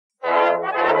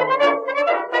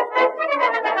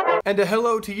And a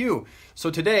hello to you.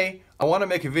 So today, I want to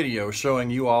make a video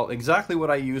showing you all exactly what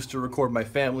I use to record my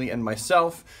family and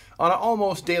myself on an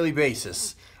almost daily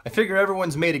basis. I figure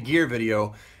everyone's made a gear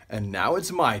video, and now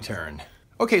it's my turn.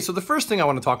 Okay, so the first thing I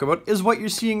want to talk about is what you're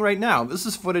seeing right now. This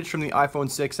is footage from the iPhone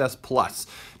 6s Plus.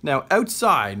 Now,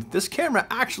 outside, this camera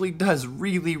actually does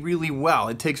really well.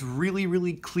 It takes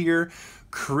really clear,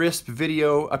 crisp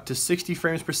video up to 60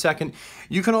 frames per second.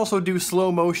 You can also do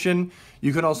slow motion.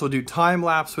 You can also do time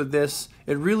lapse with this.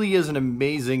 It really is an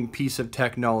amazing piece of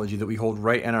technology that we hold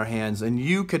right in our hands, and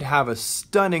you could have a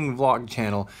stunning vlog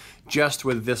channel just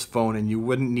with this phone and you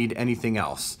wouldn't need anything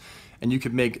else. And you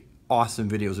could make awesome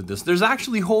videos with this. There's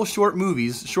actually whole short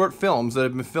movies, short films that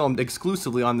have been filmed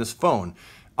exclusively on this phone,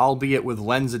 albeit with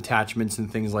lens attachments and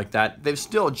things like that. They've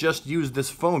still just used this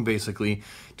phone basically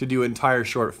to do entire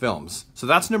short films. So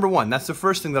that's number one. That's the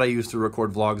first thing that I use to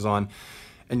record vlogs on.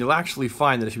 And you'll actually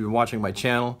find that if you've been watching my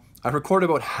channel, I record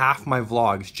about half my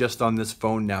vlogs just on this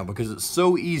phone now because it's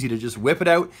so easy to just whip it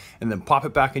out and then pop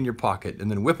it back in your pocket,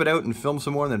 and then whip it out and film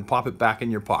some more and then pop it back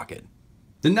in your pocket.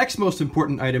 The next most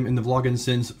important item in the Vlogin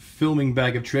Sins filming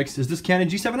bag of tricks is this Canon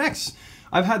G7X.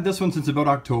 I've had this one since about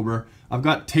October. I've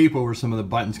got tape over some of the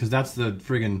buttons because that's the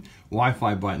friggin'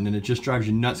 Wi-Fi button and it just drives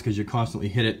you nuts because you constantly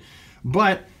hit it.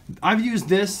 But I've used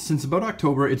this since about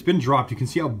October. It's been dropped. You can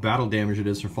see how battle damaged it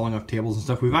is for falling off tables and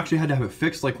stuff. We've actually had to have it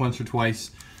fixed like once or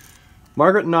twice.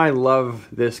 Margaret and I love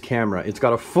this camera. It's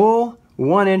got a full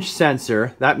 1-inch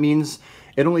sensor. That means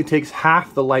it only takes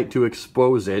half the light to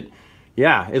expose it.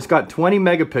 Yeah, it's got 20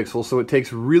 megapixels, so it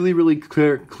takes really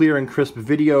clear and crisp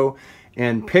video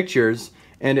and pictures,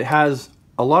 and it has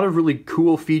a lot of really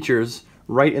cool features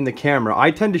right in the camera.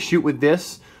 I tend to shoot with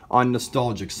this on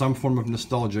nostalgic, some form of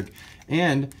nostalgic,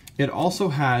 and it also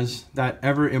has that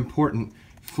ever important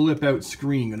flip out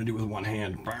screen. I'm gonna do it with one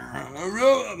hand.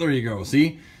 There you go,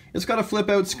 see? It's got a flip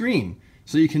out screen,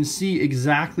 so you can see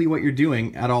exactly what you're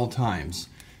doing at all times.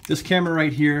 This camera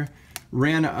right here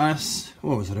ran us,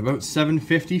 what was it, about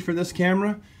 $750 for this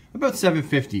camera? About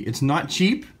 $750. It's not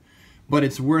cheap, but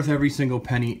it's worth every single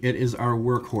penny. It is our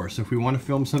workhorse. If we want to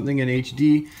film something in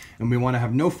HD and we want to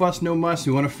have no fuss, no muss,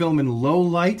 we want to film in low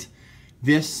light,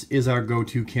 this is our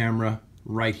go-to camera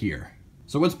right here.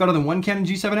 So what's better than one Canon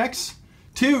G7X?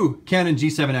 Two Canon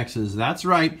G7Xs, that's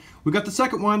right. We got the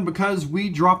second one because we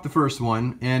dropped the first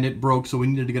one and it broke, so we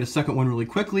needed to get a second one really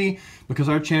quickly because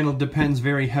our channel depends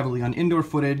very heavily on indoor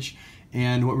footage,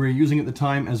 and what we were using at the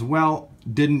time as well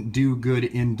didn't do good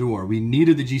indoor. We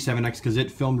needed the G7X because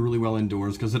it filmed really well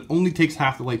indoors because it only takes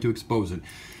half the light to expose it.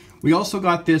 We also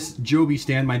got this Joby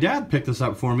stand. My dad picked this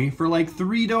up for me for like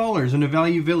 $3 in a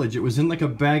Value Village. It was in like a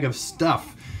bag of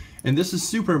stuff. And this is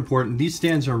super important. These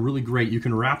stands are really great. You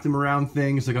can wrap them around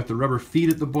things. They got the rubber feet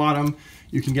at the bottom.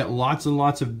 You can get lots and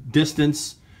lots of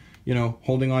distance, you know,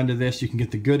 holding on to this. You can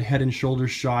get the good head and shoulder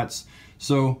shots.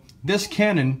 So this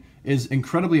Canon is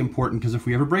incredibly important because if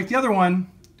we ever break the other one,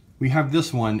 we have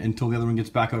this one until the other one gets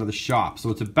back out of the shop.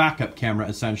 So it's a backup camera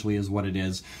essentially is what it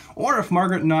is. Or if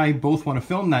Margaret and I both want to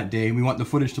film that day and we want the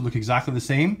footage to look exactly the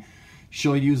same,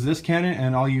 she'll use this Canon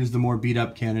and I'll use the more beat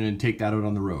up Canon and take that out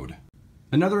on the road.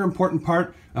 Another important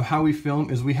part of how we film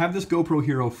is we have this GoPro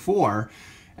Hero 4.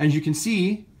 As you can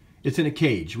see, it's in a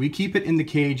cage. We keep it in the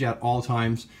cage at all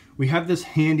times. We have this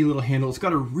handy little handle. It's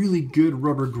got a really good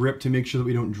rubber grip to make sure that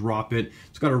we don't drop it.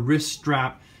 It's got a wrist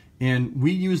strap, and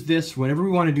we use this whenever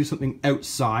we want to do something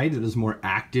outside that is more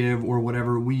active or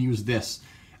whatever, we use this.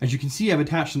 As you can see, I've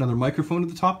attached another microphone to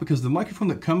the top because the microphone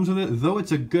that comes with it, though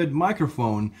it's a good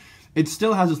microphone, it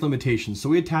still has its limitations. So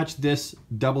we attached this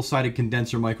double-sided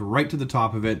condenser mic right to the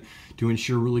top of it to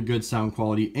ensure really good sound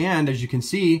quality. And as you can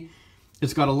see,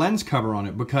 it's got a lens cover on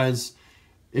it because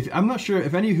I'm not sure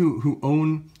if any of you who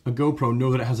own a GoPro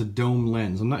know that it has a dome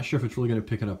lens. I'm not sure if it's really going to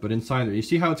pick it up, but inside there, you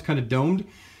see how it's kind of domed?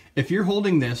 If you're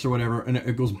holding this or whatever and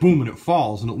it goes boom and it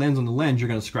falls and it lands on the lens, you're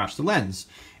going to scratch the lens.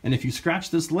 And if you scratch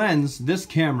this lens, this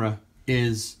camera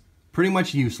is pretty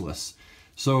much useless.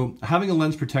 So having a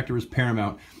lens protector is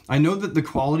paramount. I know that the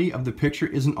quality of the picture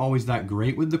isn't always that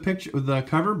great with the picture, with the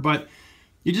cover, but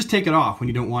you just take it off when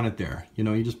you don't want it there. You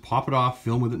know, you just pop it off,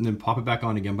 film with it, and then pop it back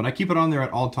on again. But I keep it on there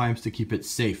at all times to keep it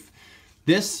safe.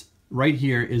 This right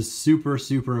here is super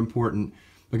important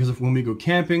because if when we go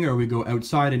camping or we go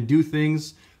outside and do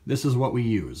things, this is what we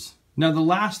use. Now the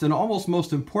last and almost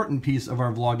most important piece of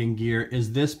our vlogging gear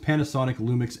is this Panasonic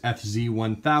Lumix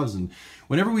FZ1000.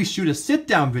 Whenever we shoot a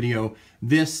sit-down video,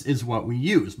 this is what we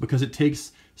use because it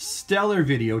takes stellar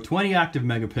video, 20 active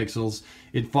megapixels.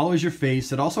 It follows your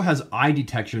face. It also has eye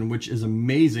detection, which is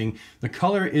amazing. The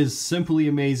color is simply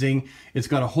amazing. It's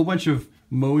got a whole bunch of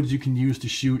modes you can use to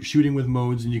shooting with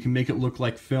modes, and you can make it look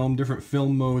like film, different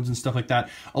film modes and stuff like that.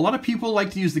 A lot of people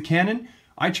like to use the Canon.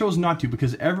 I chose not to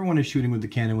because everyone is shooting with the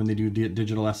Canon when they do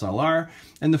digital SLR,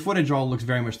 and the footage all looks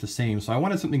very much the same. So I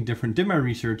wanted something different, did my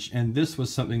research, and this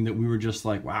was something that we were just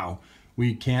like, wow,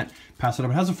 we can't pass it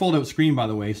up. It has a fold-out screen, by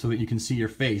the way, so that you can see your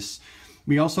face.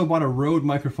 We also bought a Rode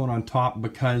microphone on top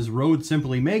because Rode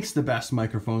simply makes the best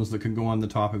microphones that could go on the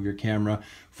top of your camera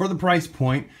for the price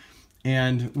point,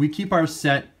 and we keep our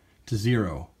set to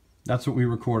 0. That's what we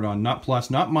record on, not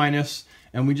plus, not minus,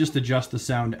 and we just adjust the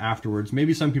sound afterwards.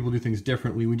 Maybe some people do things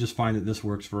differently. We just find that this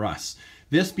works for us.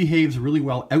 This behaves really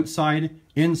well outside,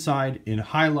 inside, in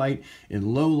high light,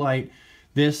 in low light.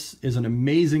 This is an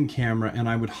amazing camera, and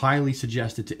I would highly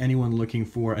suggest it to anyone looking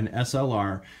for an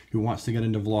SLR who wants to get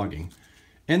into vlogging.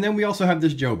 And then we also have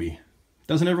this Joby.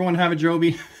 Doesn't everyone have a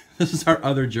Joby? This is our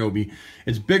other Joby.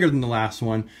 It's bigger than the last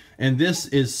one, and this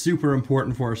is super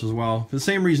important for us as well, for the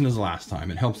same reason as last time.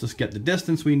 It helps us get the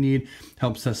distance we need,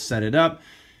 helps us set it up,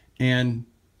 and,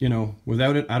 you know,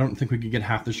 without it, I don't think we could get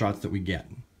half the shots that we get.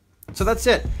 So that's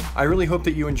it. I really hope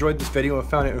that you enjoyed this video and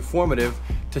found it informative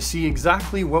to see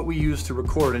exactly what we use to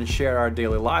record and share our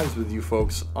daily lives with you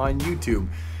folks on YouTube.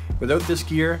 Without this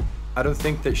gear, I don't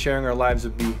think that sharing our lives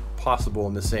would be possible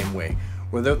in the same way.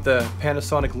 Without the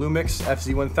Panasonic Lumix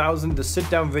FZ1000, the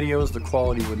sit-down videos, the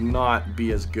quality would not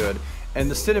be as good.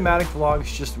 And the cinematic vlogs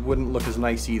just wouldn't look as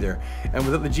nice either. And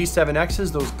without the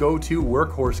G7Xs, those go-to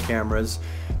workhorse cameras,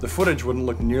 the footage wouldn't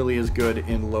look nearly as good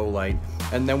in low light.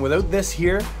 And then without this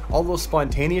here, all those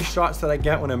spontaneous shots that I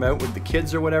get when I'm out with the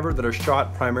kids or whatever that are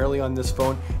shot primarily on this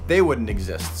phone, they wouldn't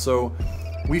exist. So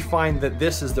we find that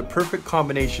this is the perfect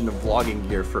combination of vlogging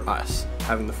gear for us,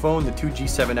 having the phone, the two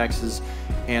G7Xs,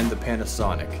 and the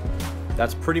Panasonic.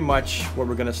 That's pretty much what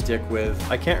we're gonna stick with.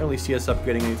 I can't really see us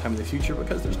upgrading anytime in the future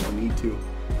because there's no need to.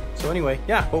 So anyway,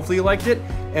 yeah, hopefully you liked it,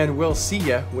 and we'll see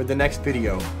ya with the next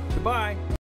video. Goodbye!